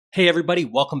Hey everybody,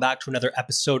 welcome back to another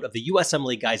episode of the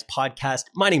USMLE Guys podcast.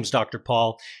 My name's Dr.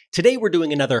 Paul. Today we're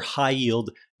doing another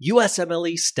high-yield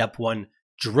USMLE Step 1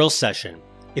 drill session.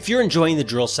 If you're enjoying the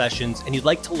drill sessions and you'd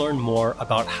like to learn more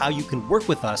about how you can work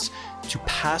with us to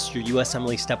pass your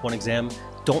USMLE Step 1 exam,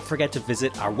 don't forget to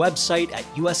visit our website at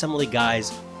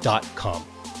usmleguys.com.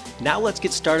 Now let's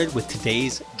get started with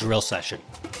today's drill session.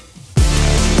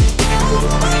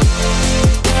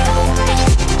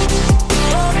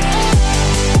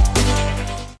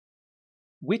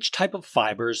 Which type of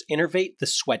fibers innervate the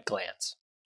sweat glands?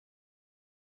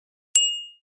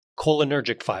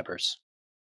 Cholinergic fibers.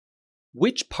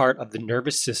 Which part of the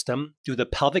nervous system do the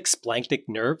pelvic splanchnic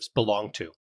nerves belong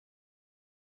to?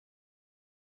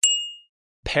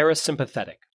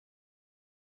 Parasympathetic.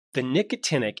 The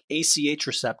nicotinic ACH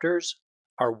receptors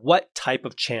are what type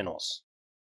of channels?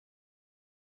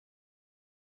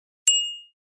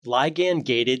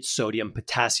 Ligand-gated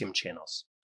sodium-potassium channels.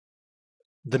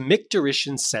 The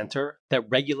micturition center that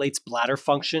regulates bladder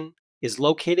function is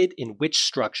located in which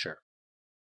structure?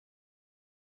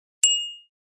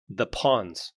 The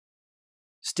pons.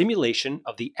 Stimulation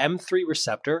of the M3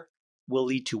 receptor will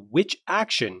lead to which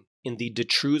action in the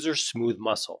detrusor smooth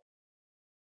muscle?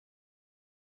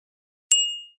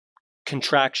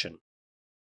 Contraction.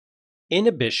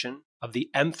 Inhibition of the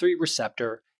M3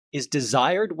 receptor is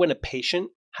desired when a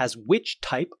patient has which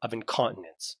type of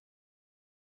incontinence?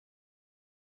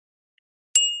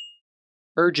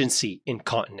 Urgency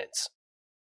incontinence.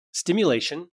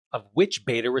 Stimulation of which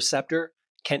beta receptor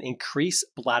can increase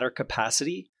bladder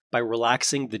capacity by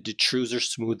relaxing the detrusor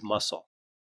smooth muscle?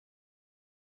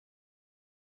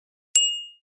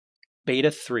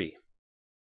 Beta 3.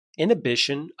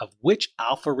 Inhibition of which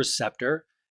alpha receptor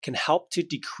can help to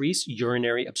decrease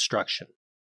urinary obstruction?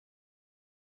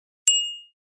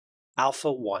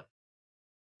 Alpha 1.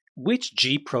 Which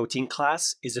G protein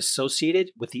class is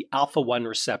associated with the alpha 1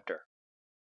 receptor?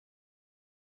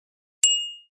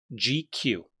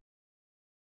 GQ.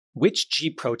 Which G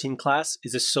protein class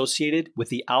is associated with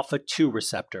the alpha 2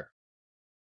 receptor?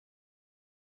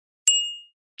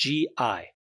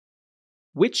 GI.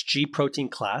 Which G protein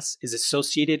class is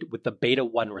associated with the beta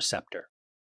 1 receptor?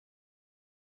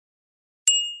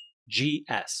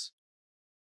 GS.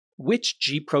 Which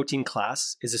G protein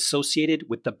class is associated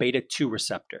with the beta 2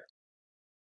 receptor?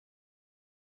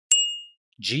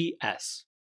 GS.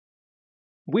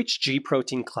 Which G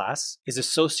protein class is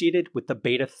associated with the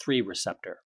beta 3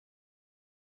 receptor?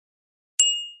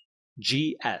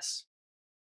 GS.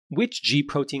 Which G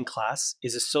protein class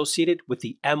is associated with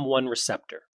the M1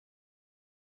 receptor?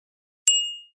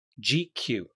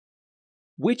 GQ.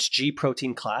 Which G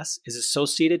protein class is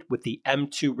associated with the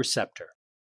M2 receptor?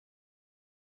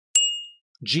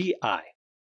 GI.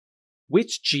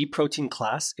 Which G protein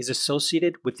class is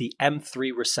associated with the M3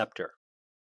 receptor?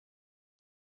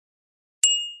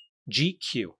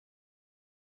 GQ.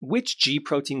 Which G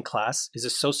protein class is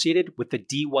associated with the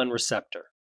D1 receptor?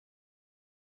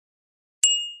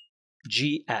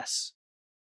 GS.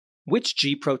 Which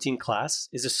G protein class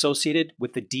is associated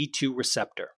with the D2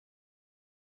 receptor?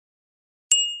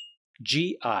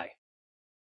 GI.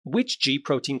 Which G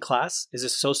protein class is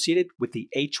associated with the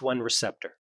H1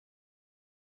 receptor?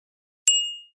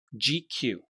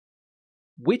 GQ.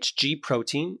 Which G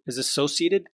protein is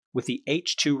associated with the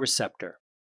H2 receptor?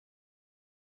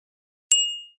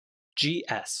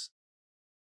 GS.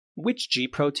 Which G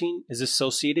protein is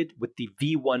associated with the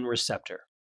V1 receptor?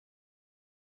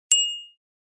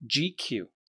 GQ.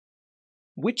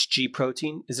 Which G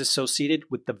protein is associated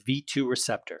with the V2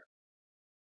 receptor?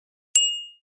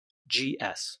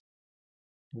 GS.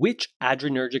 Which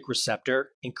adrenergic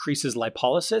receptor increases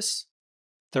lipolysis,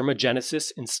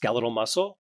 thermogenesis in skeletal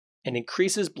muscle, and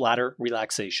increases bladder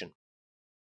relaxation?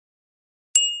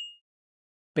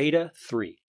 Beta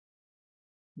 3.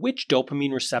 Which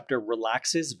dopamine receptor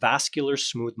relaxes vascular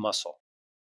smooth muscle?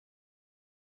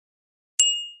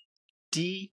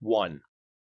 D1.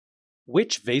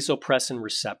 Which vasopressin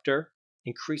receptor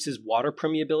increases water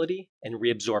permeability and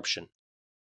reabsorption?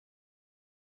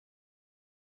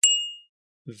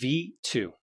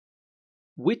 V2.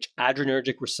 Which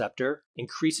adrenergic receptor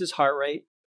increases heart rate,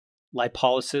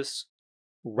 lipolysis,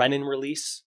 renin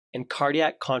release, and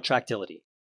cardiac contractility?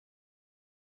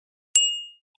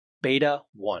 Beta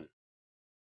 1.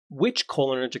 Which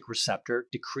cholinergic receptor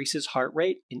decreases heart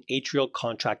rate and atrial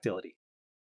contractility?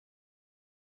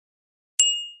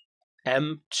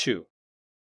 M2.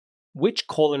 Which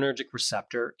cholinergic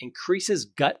receptor increases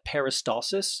gut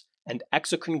peristalsis and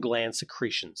exocrine gland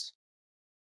secretions?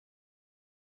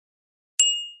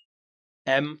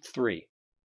 M3.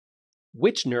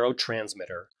 Which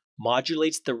neurotransmitter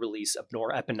modulates the release of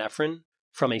norepinephrine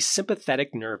from a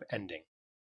sympathetic nerve ending?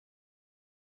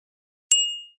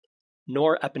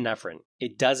 Norepinephrine,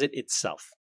 it does it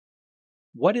itself.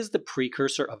 What is the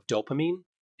precursor of dopamine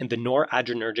in the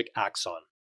noradrenergic axon?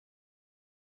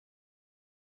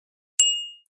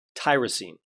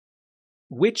 Tyrosine.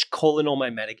 Which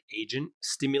cholinomimetic agent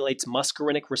stimulates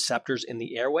muscarinic receptors in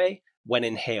the airway when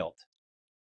inhaled?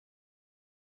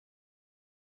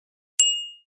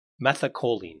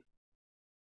 Methacholine.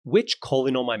 Which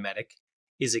cholinomimetic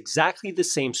is exactly the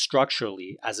same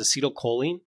structurally as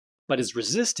acetylcholine, but is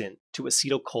resistant to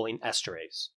acetylcholine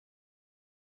esterase?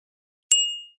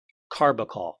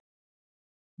 Carbachol.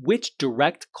 Which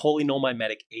direct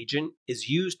cholinomimetic agent is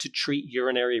used to treat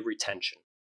urinary retention?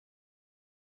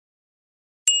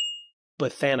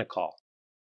 Bothanicol.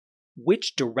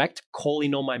 Which direct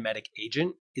cholinomimetic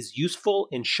agent is useful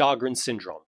in Sjogren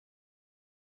syndrome?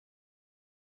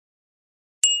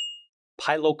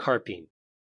 Pilocarpine.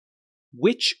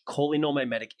 Which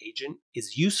cholinomimetic agent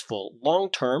is useful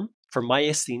long-term for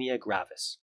myasthenia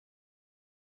gravis?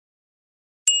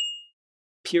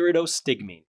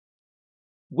 Pyridostigmine.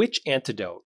 Which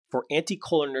antidote for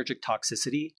anticholinergic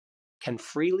toxicity can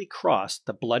freely cross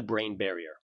the blood-brain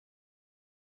barrier?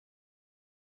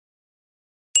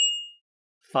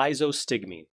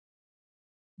 Physostigmine.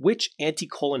 Which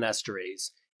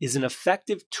anticholinesterase is an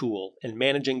effective tool in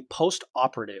managing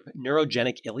post-operative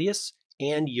neurogenic ileus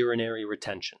and urinary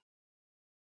retention?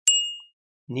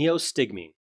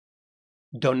 Neostigmine.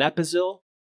 Donepezil,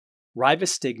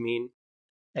 rivastigmine,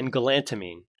 and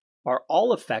galantamine are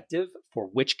all effective for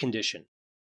which condition?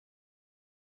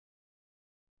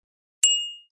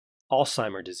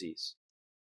 Alzheimer's disease.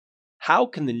 How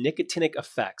can the nicotinic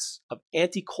effects of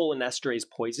anticholinesterase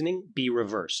poisoning be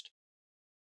reversed?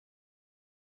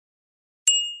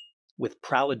 With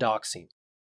pralidoxine.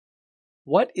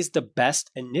 What is the best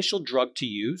initial drug to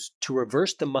use to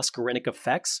reverse the muscarinic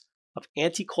effects of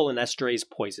anticholinesterase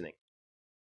poisoning?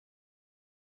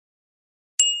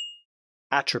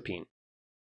 Atropine.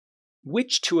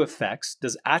 Which two effects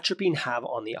does atropine have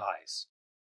on the eyes?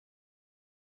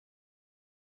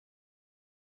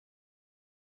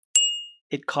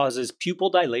 It causes pupil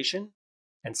dilation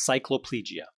and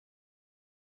cycloplegia.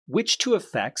 Which two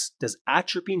effects does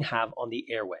atropine have on the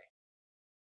airway?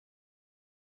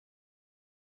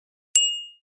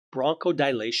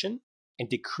 Bronchodilation and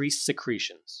decreased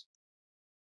secretions.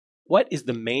 What is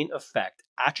the main effect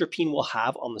atropine will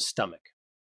have on the stomach?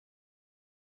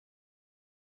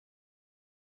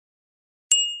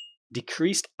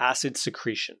 Decreased acid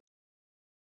secretion.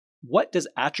 What does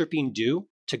atropine do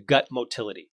to gut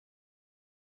motility?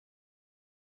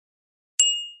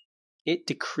 It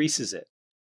decreases it.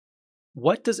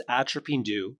 What does atropine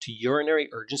do to urinary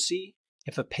urgency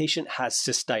if a patient has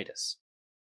cystitis?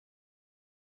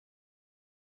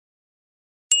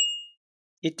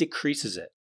 It decreases it.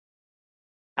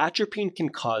 Atropine can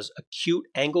cause acute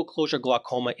angle closure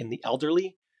glaucoma in the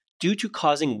elderly due to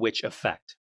causing which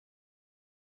effect?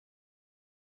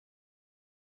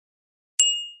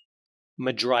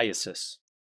 Mydriasis.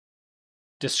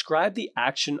 Describe the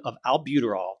action of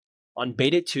albuterol on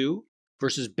beta 2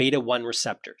 versus beta 1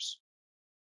 receptors.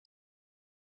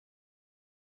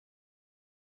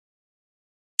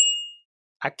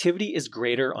 Activity is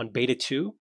greater on beta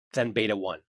 2 than beta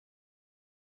 1.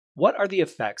 What are the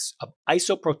effects of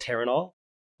isoproterenol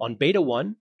on beta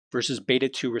 1 versus beta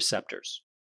 2 receptors?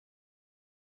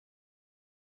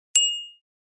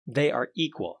 They are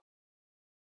equal.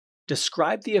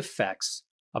 Describe the effects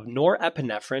of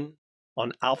norepinephrine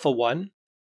on alpha 1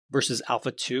 versus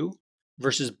alpha 2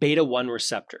 versus beta 1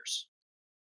 receptors.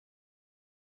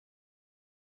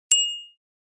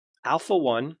 Alpha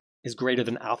 1 is greater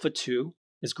than alpha 2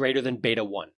 is greater than beta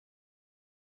 1.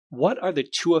 What are the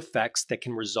two effects that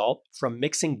can result from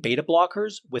mixing beta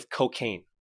blockers with cocaine?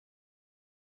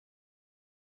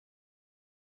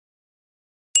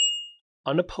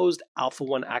 Unopposed alpha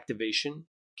 1 activation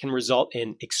can result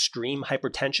in extreme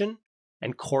hypertension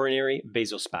and coronary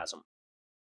vasospasm.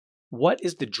 What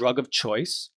is the drug of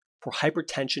choice for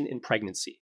hypertension in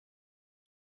pregnancy?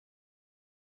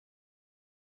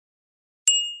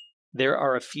 There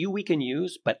are a few we can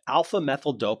use, but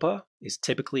alpha-methyl-dopa is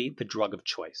typically the drug of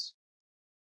choice.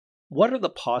 What are the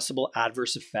possible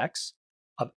adverse effects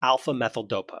of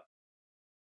alpha-methyl-dopa?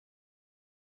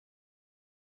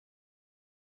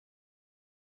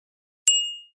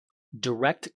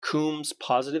 Direct Coombs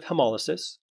positive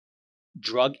hemolysis,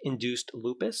 drug-induced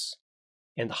lupus,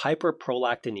 and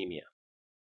hyperprolactinemia.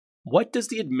 What does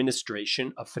the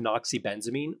administration of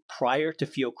phenoxybenzamine prior to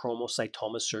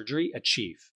pheochromocytoma surgery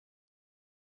achieve?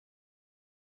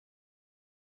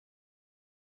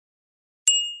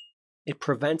 It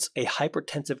prevents a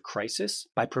hypertensive crisis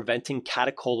by preventing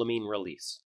catecholamine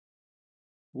release.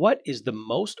 What is the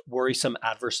most worrisome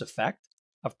adverse effect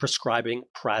of prescribing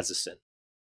prazosin?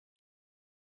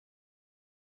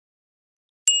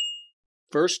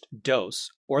 First dose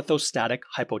orthostatic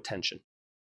hypotension.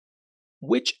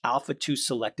 Which alpha-2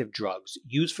 selective drugs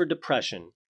used for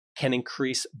depression can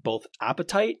increase both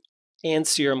appetite and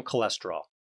serum cholesterol?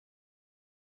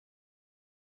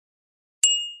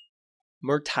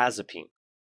 Mirtazapine.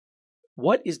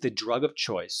 What is the drug of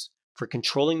choice for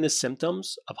controlling the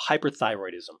symptoms of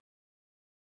hyperthyroidism?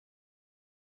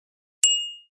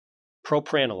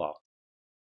 Propranolol.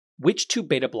 Which two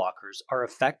beta blockers are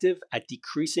effective at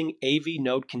decreasing AV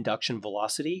node conduction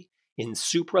velocity in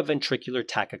supraventricular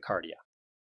tachycardia?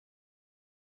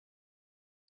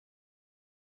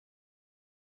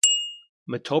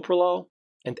 Metoprolol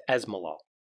and esmolol.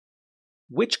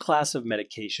 Which class of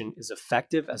medication is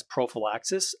effective as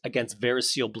prophylaxis against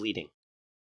variceal bleeding?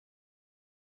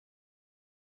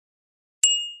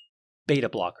 Beta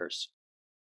blockers.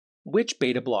 Which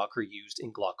beta blocker used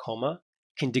in glaucoma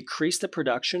can decrease the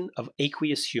production of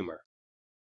aqueous humor?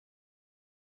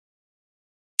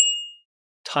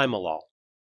 Timolol.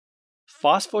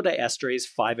 Phosphodiesterase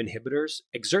 5 inhibitors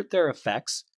exert their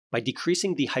effects by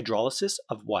decreasing the hydrolysis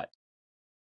of what?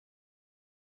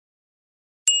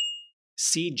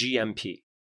 cGMP.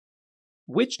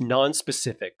 Which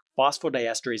nonspecific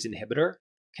phosphodiesterase inhibitor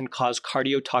can cause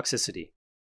cardiotoxicity?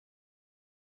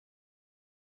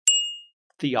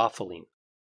 Theophylline.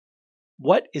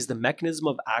 What is the mechanism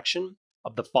of action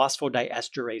of the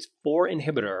phosphodiesterase 4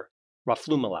 inhibitor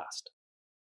roflumilast?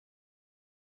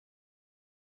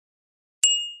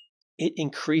 It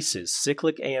increases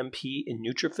cyclic AMP in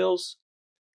neutrophils,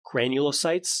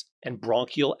 granulocytes, and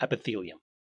bronchial epithelium.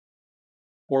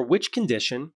 For which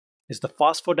condition is the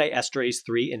phosphodiesterase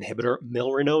 3 inhibitor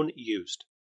milrinone used?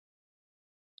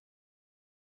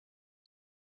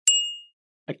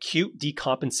 Acute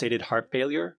decompensated heart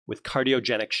failure with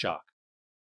cardiogenic shock.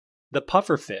 The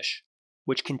pufferfish,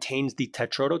 which contains the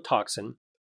tetrodotoxin,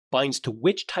 binds to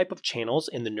which type of channels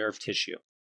in the nerve tissue?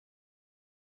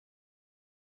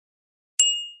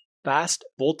 Fast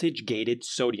voltage-gated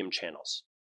sodium channels.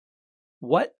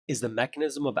 What is the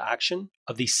mechanism of action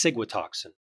of the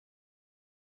ciguatoxin?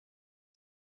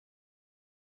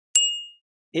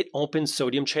 It opens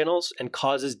sodium channels and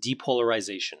causes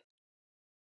depolarization.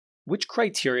 Which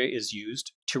criteria is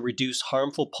used to reduce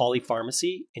harmful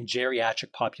polypharmacy in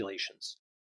geriatric populations?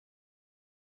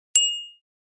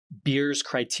 Beer's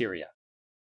criteria.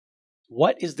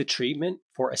 What is the treatment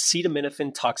for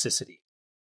acetaminophen toxicity?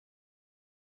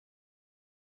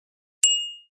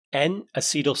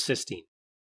 N-acetylcysteine.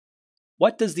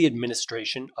 What does the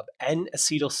administration of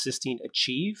N-acetylcysteine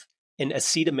achieve in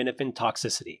acetaminophen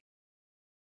toxicity?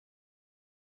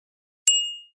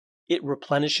 It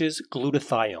replenishes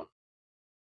glutathione.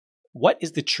 What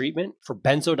is the treatment for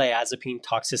benzodiazepine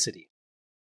toxicity?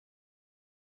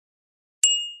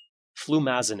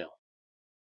 Flumazenil.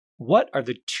 What are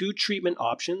the two treatment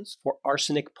options for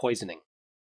arsenic poisoning?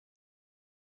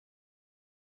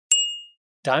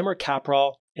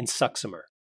 Dimercaprol and Succimer.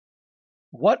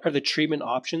 What are the treatment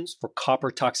options for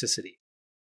copper toxicity?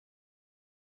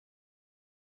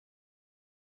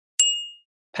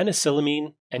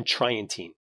 Penicillamine and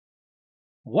trientine.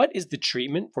 What is the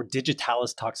treatment for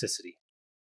digitalis toxicity?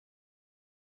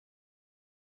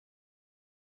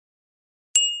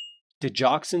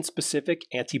 Digoxin-specific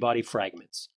antibody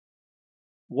fragments.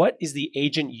 What is the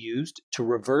agent used to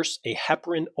reverse a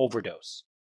heparin overdose?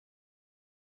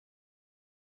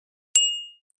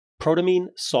 Protamine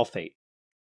sulfate.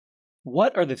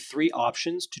 What are the three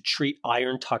options to treat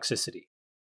iron toxicity?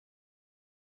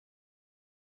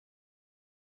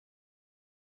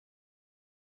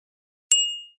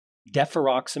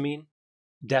 Deferoxamine,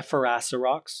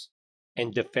 deferasirox,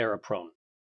 and deferiprone.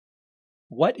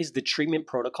 What is the treatment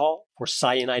protocol for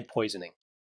cyanide poisoning?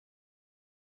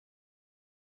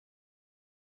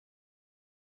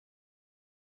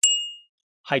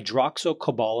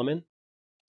 Hydroxycobalamin,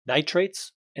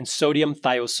 nitrates, and sodium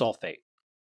thiosulfate.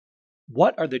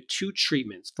 What are the two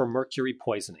treatments for mercury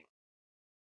poisoning?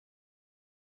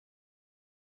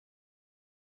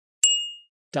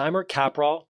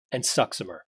 Dimercaprol and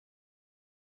Succimer.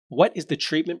 What is the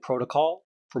treatment protocol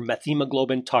for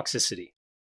methemoglobin toxicity?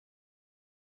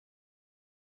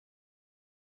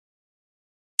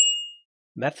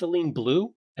 Methylene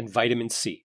blue and vitamin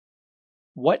C.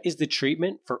 What is the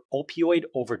treatment for opioid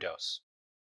overdose?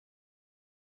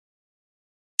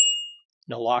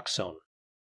 Naloxone.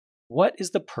 What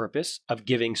is the purpose of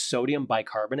giving sodium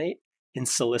bicarbonate in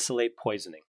salicylate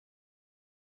poisoning?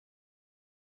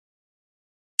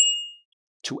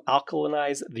 To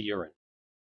alkalinize the urine.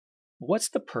 What's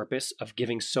the purpose of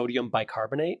giving sodium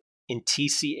bicarbonate in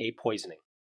TCA poisoning?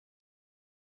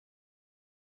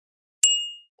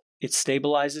 It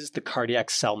stabilizes the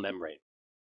cardiac cell membrane.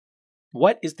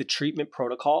 What is the treatment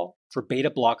protocol for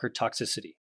beta blocker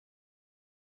toxicity?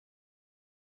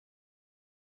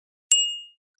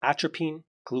 Atropine,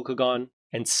 glucagon,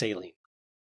 and saline.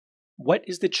 What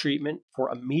is the treatment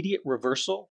for immediate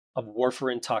reversal of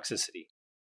warfarin toxicity?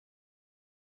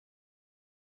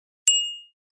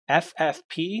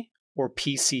 FFP or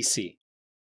PCC.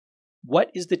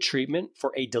 What is the treatment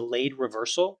for a delayed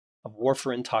reversal of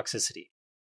warfarin toxicity?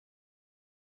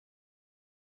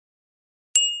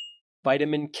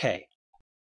 Vitamin K.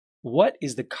 What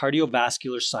is the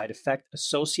cardiovascular side effect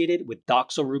associated with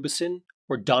doxorubicin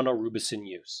or daunorubicin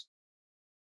use?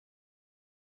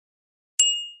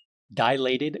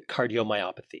 Dilated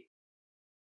cardiomyopathy.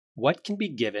 What can be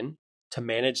given to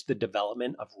manage the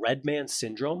development of red man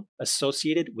syndrome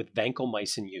associated with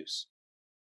vancomycin use?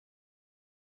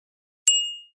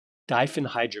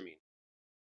 Diphenhydramine.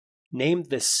 Name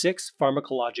the 6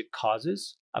 pharmacologic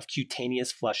causes of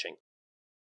cutaneous flushing.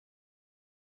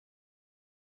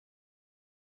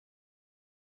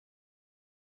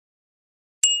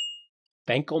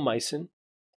 Vancomycin,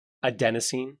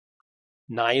 adenosine,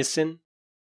 niacin,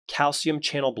 calcium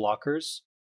channel blockers,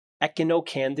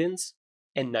 echinocandins,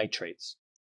 and nitrates.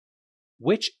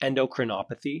 Which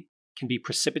endocrinopathy can be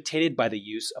precipitated by the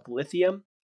use of lithium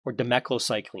or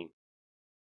dimethylcycline?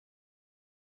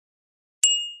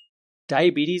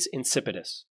 Diabetes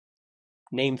insipidus.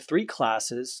 Name 3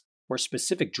 classes or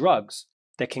specific drugs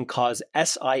that can cause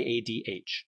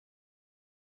SIADH.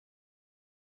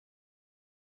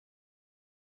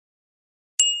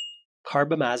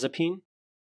 Carbamazepine,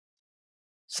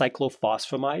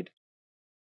 cyclophosphamide,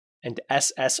 and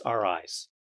SSRIs.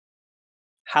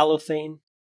 Halothane,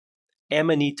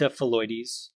 amanita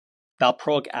phalloides,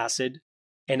 valproic acid,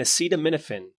 and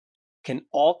acetaminophen can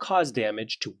all cause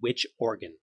damage to which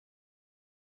organ?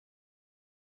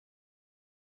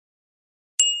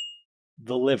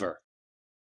 The liver.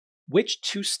 Which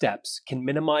 2 steps can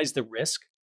minimize the risk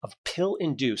of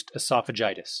pill-induced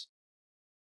esophagitis?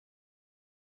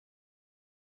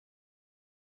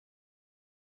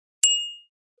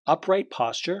 Upright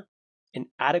posture and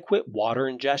adequate water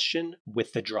ingestion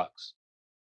with the drugs.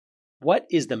 What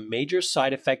is the major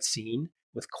side effect seen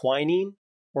with quinine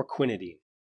or quinidine?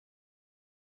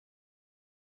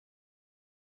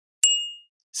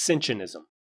 Synchonism.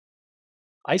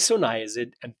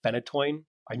 Isoniazid and phenytoin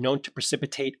are known to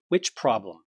precipitate which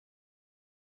problem?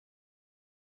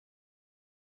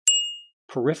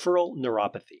 Peripheral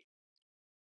neuropathy.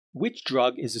 Which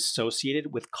drug is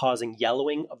associated with causing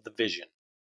yellowing of the vision?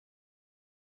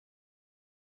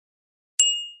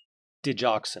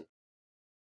 Digoxin.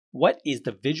 What is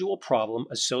the visual problem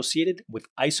associated with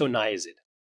isoniazid?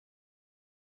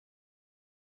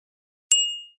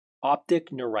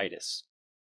 Optic neuritis.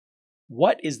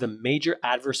 What is the major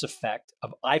adverse effect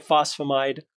of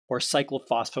ifosfamide or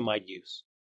cyclophosphamide use?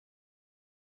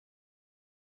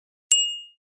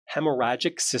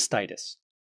 Hemorrhagic cystitis.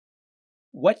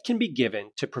 What can be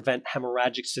given to prevent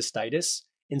hemorrhagic cystitis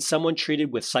in someone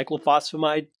treated with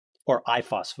cyclophosphamide or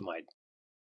ifosfamide?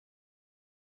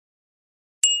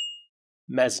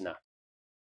 Mesna.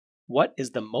 What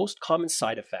is the most common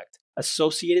side effect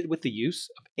associated with the use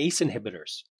of ACE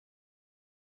inhibitors?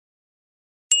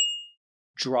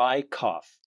 Dry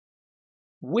cough.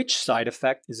 Which side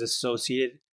effect is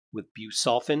associated with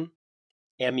busulfan,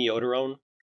 amiodarone,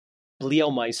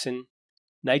 bleomycin,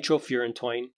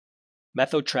 nitrofurantoin,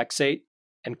 methotrexate,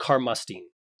 and carmustine?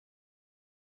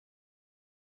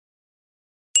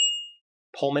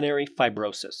 Pulmonary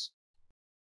fibrosis.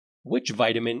 Which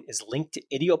vitamin is linked to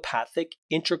idiopathic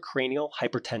intracranial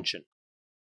hypertension?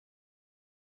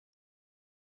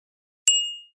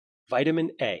 Vitamin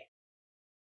A.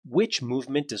 Which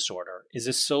movement disorder is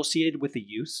associated with the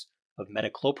use of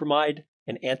metoclopramide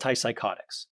and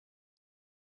antipsychotics?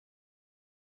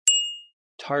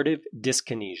 Tardive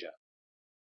dyskinesia.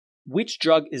 Which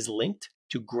drug is linked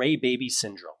to gray baby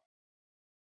syndrome?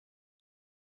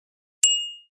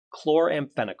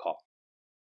 Chloramphenicol.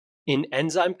 In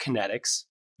enzyme kinetics,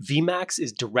 Vmax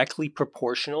is directly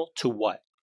proportional to what?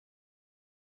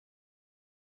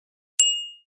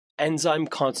 Enzyme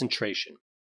concentration.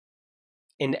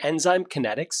 In enzyme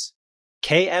kinetics,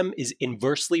 Km is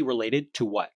inversely related to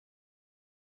what?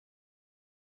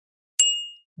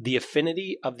 The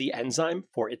affinity of the enzyme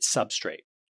for its substrate.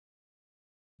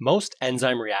 Most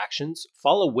enzyme reactions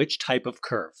follow which type of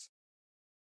curve?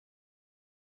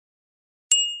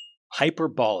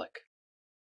 Hyperbolic.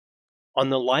 On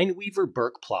the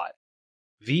Lineweaver-Burke plot,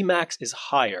 Vmax is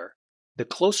higher the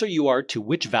closer you are to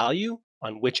which value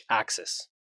on which axis?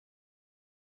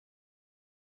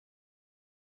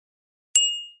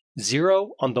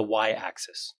 0 on the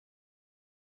y-axis.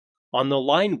 On the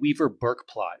Lineweaver-Burke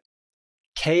plot,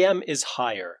 Km is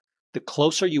higher the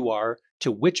closer you are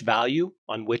to which value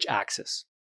on which axis?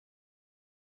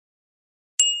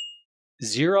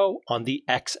 0 on the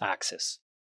x-axis.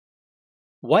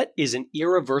 What is an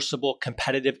irreversible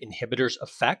competitive inhibitor's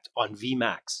effect on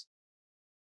Vmax?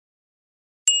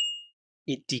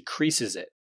 It decreases it.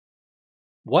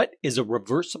 What is a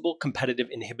reversible competitive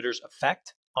inhibitor's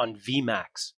effect on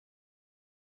Vmax?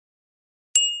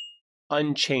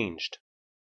 Unchanged.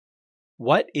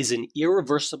 What is an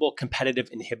irreversible competitive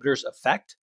inhibitor's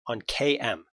effect on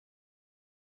Km?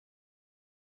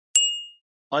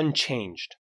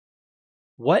 Unchanged.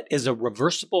 What is a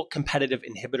reversible competitive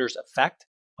inhibitor's effect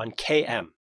on Km?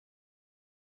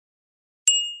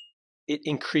 It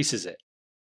increases it.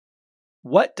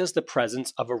 What does the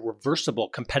presence of a reversible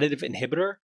competitive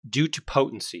inhibitor do to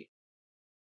potency?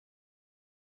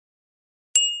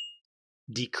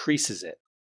 Decreases it.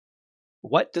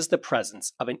 What does the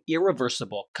presence of an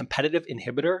irreversible competitive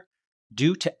inhibitor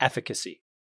do to efficacy?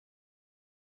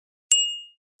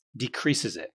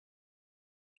 Decreases it.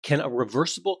 Can a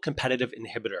reversible competitive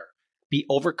inhibitor be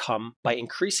overcome by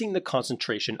increasing the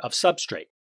concentration of substrate?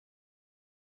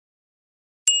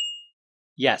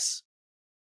 Yes.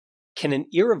 Can an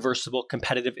irreversible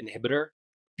competitive inhibitor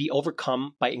be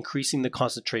overcome by increasing the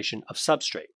concentration of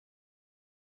substrate?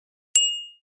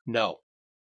 No.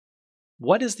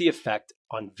 What is the effect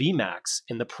on Vmax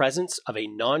in the presence of a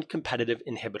non-competitive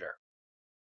inhibitor?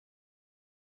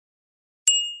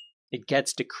 It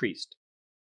gets decreased.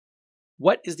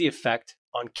 What is the effect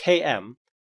on Km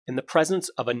in the presence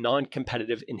of a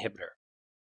non-competitive inhibitor?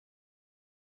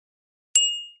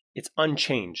 It's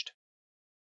unchanged.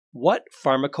 What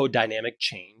pharmacodynamic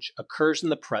change occurs in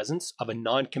the presence of a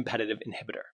non-competitive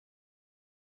inhibitor?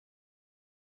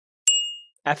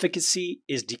 Efficacy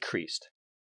is decreased.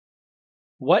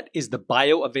 What is the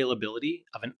bioavailability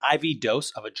of an IV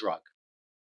dose of a drug?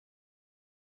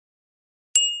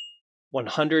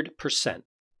 100%.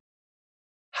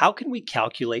 How can we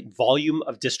calculate volume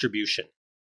of distribution?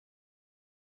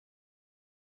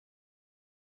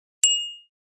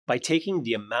 By taking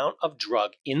the amount of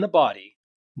drug in the body,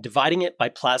 dividing it by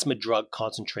plasma drug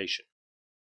concentration.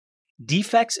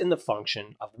 Defects in the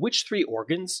function of which 3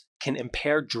 organs can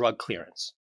impair drug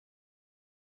clearance?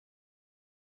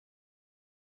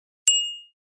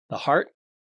 The heart,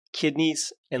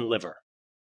 kidneys, and liver.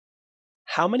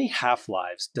 How many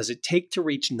half-lives does it take to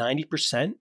reach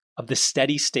 90% of the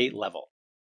steady state level?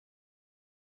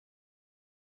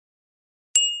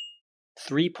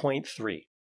 3.3.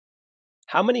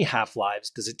 How many half-lives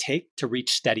does it take to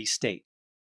reach steady state?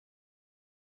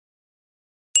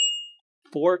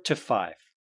 4 to 5.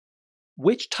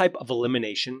 Which type of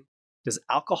elimination does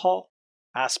alcohol,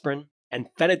 aspirin, and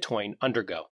phenytoin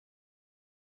undergo?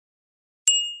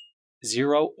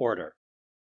 0 order.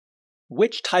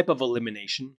 Which type of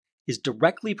elimination is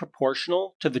directly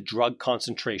proportional to the drug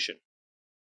concentration?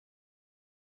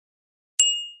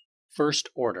 First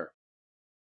order.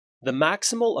 The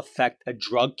maximal effect a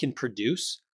drug can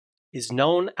produce is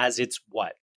known as its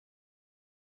what?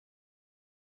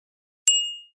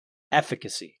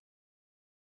 Efficacy.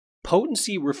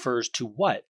 Potency refers to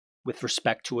what with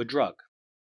respect to a drug?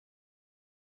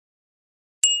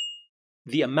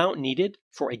 The amount needed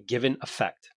for a given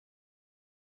effect.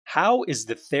 How is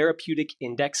the therapeutic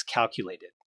index calculated?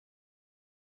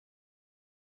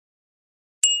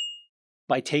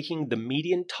 By taking the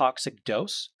median toxic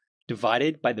dose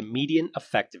divided by the median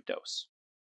effective dose.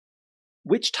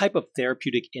 Which type of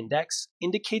therapeutic index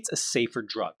indicates a safer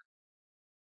drug?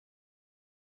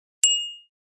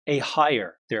 A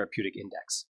higher therapeutic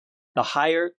index. The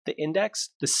higher the index,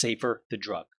 the safer the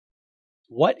drug.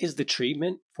 What is the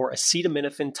treatment for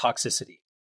acetaminophen toxicity?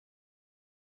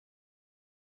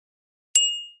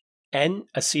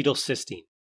 N-acetylcysteine.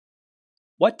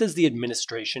 What does the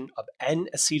administration of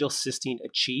N-acetylcysteine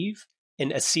achieve in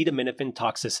acetaminophen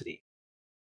toxicity?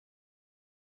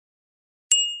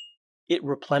 It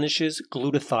replenishes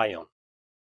glutathione.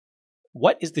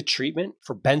 What is the treatment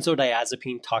for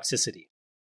benzodiazepine toxicity?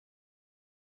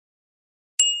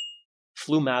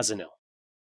 Flumazenil.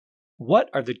 What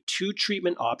are the 2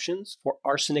 treatment options for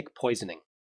arsenic poisoning?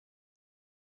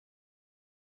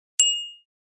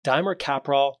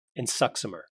 Dimercaprol and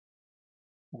Succimer.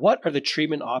 What are the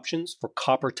treatment options for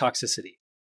copper toxicity?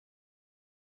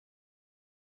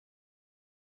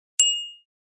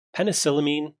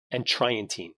 Penicillamine and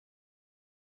trientine.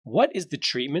 What is the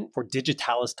treatment for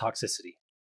digitalis toxicity?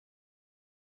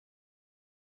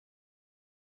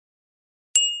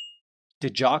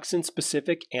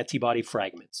 Digoxin-specific antibody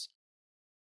fragments.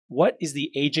 What is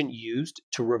the agent used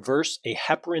to reverse a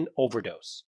heparin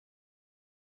overdose?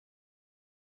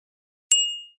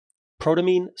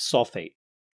 Protamine sulfate.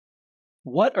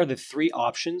 What are the three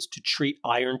options to treat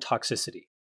iron toxicity?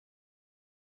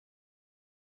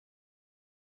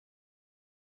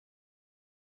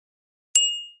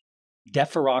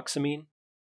 Deferoxamine,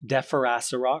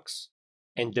 deferasirox,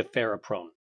 and deferiprone.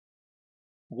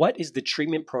 What is the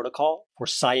treatment protocol for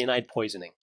cyanide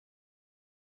poisoning?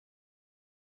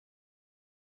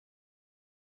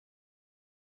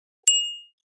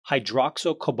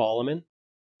 Hydroxycobalamin,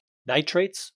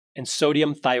 nitrates, and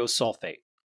sodium thiosulfate.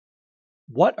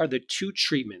 What are the two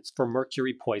treatments for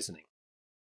mercury poisoning?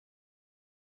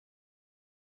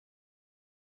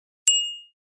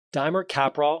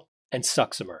 Dimercaprol and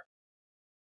succimer.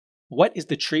 What is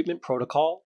the treatment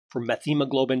protocol for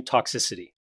methemoglobin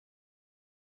toxicity?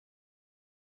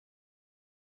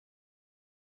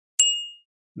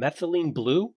 Methylene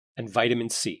blue and vitamin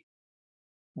C.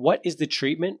 What is the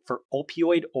treatment for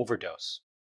opioid overdose?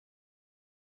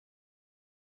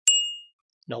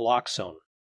 Naloxone.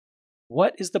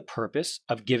 What is the purpose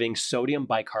of giving sodium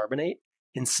bicarbonate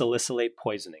in salicylate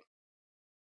poisoning?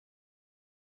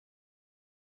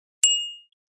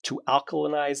 To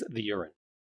alkalinize the urine.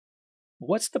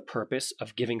 What's the purpose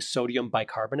of giving sodium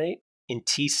bicarbonate in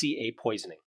TCA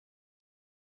poisoning?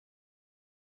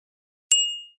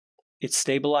 It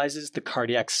stabilizes the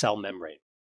cardiac cell membrane.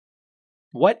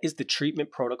 What is the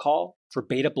treatment protocol for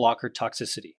beta blocker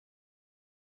toxicity?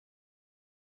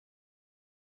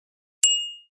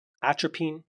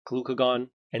 Atropine, glucagon,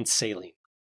 and saline.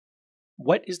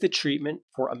 What is the treatment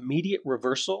for immediate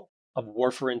reversal of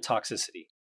warfarin toxicity?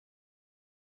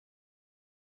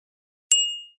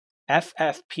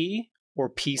 FFP or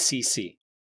PCC.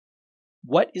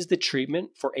 What is the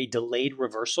treatment for a delayed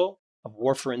reversal of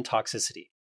warfarin toxicity?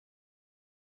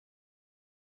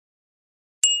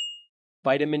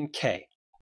 Vitamin K.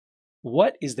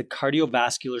 What is the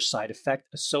cardiovascular side effect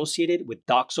associated with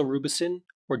doxorubicin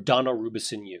or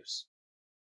daunorubicin use?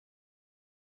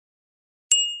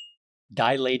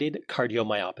 Dilated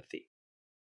cardiomyopathy.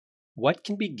 What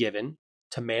can be given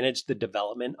to manage the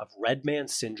development of red man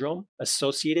syndrome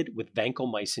associated with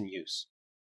vancomycin use?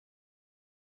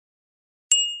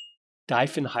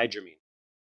 Diphenhydramine.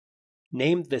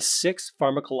 Name the 6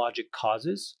 pharmacologic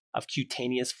causes of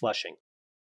cutaneous flushing.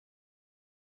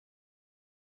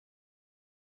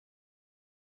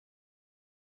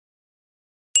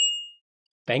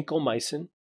 Vancomycin,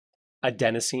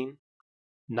 adenosine,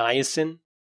 niacin,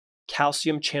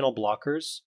 calcium channel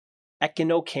blockers,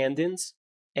 echinocandins,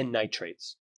 and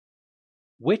nitrates.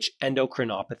 Which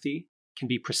endocrinopathy can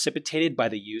be precipitated by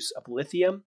the use of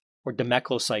lithium or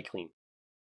dimethylcycline?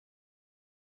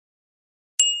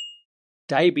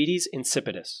 Diabetes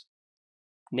insipidus.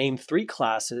 Name 3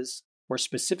 classes or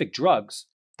specific drugs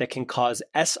that can cause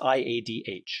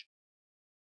SIADH.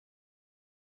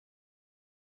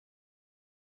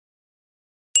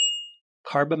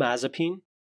 Carbamazepine,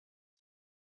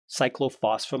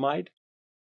 cyclophosphamide,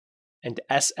 and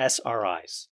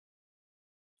SSRIs.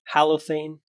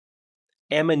 Halothane,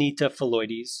 amanita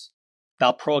phalloides,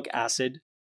 valproic acid,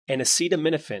 and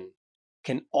acetaminophen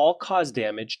can all cause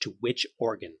damage to which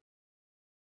organ?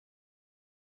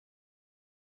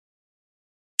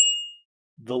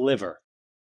 The liver.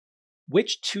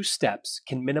 Which 2 steps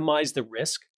can minimize the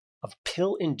risk of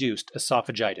pill-induced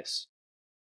esophagitis?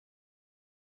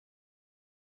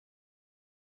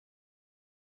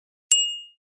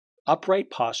 Upright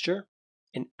posture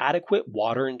and adequate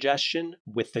water ingestion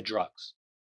with the drugs.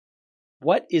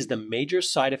 What is the major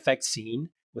side effect seen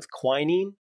with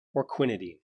quinine or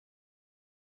quinidine?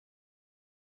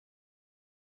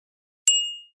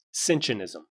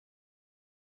 Synchonism.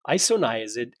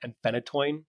 Isoniazid and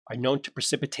phenytoin are known to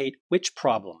precipitate which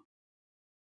problem?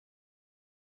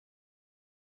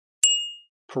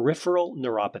 Peripheral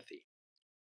neuropathy.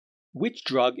 Which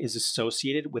drug is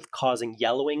associated with causing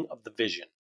yellowing of the vision?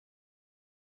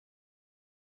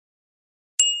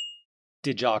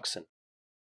 Digoxin.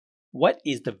 What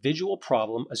is the visual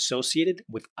problem associated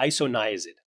with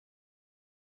isoniazid?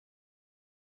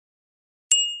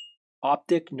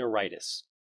 Optic neuritis.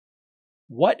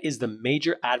 What is the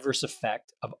major adverse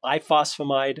effect of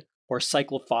ifosfamide or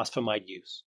cyclophosphamide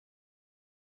use?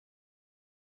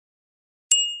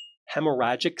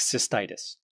 Hemorrhagic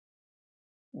cystitis.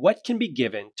 What can be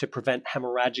given to prevent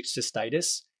hemorrhagic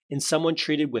cystitis in someone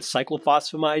treated with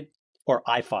cyclophosphamide or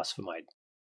ifosfamide?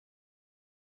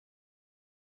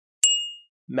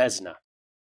 Mesna.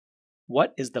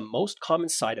 What is the most common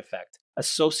side effect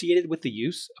associated with the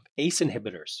use of ACE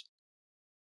inhibitors?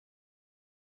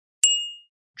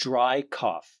 Dry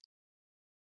cough.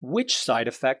 Which side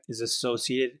effect is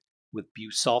associated with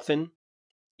busulfan,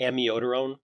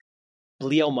 amiodarone,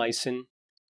 bleomycin,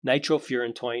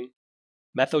 nitrofurantoin,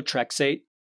 methotrexate,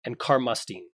 and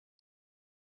carmustine?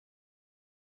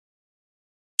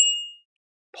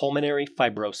 Pulmonary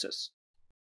fibrosis.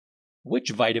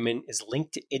 Which vitamin is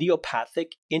linked to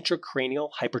idiopathic intracranial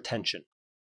hypertension?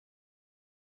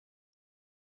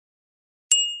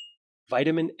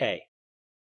 Vitamin A.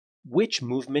 Which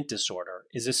movement disorder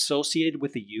is associated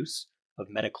with the use of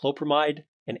metoclopramide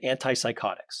and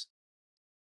antipsychotics?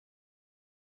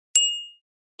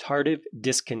 Tardive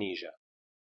dyskinesia.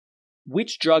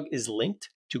 Which drug is linked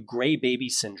to gray baby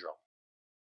syndrome?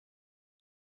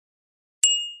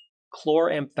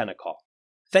 Chloramphenicol.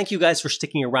 Thank you guys for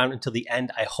sticking around until the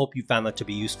end. I hope you found that to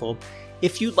be useful.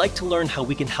 If you'd like to learn how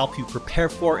we can help you prepare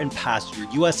for and pass your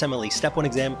USMLE Step 1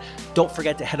 exam, don't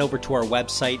forget to head over to our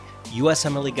website,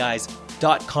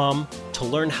 usmleguys.com, to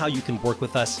learn how you can work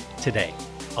with us today.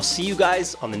 I'll see you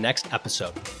guys on the next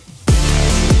episode.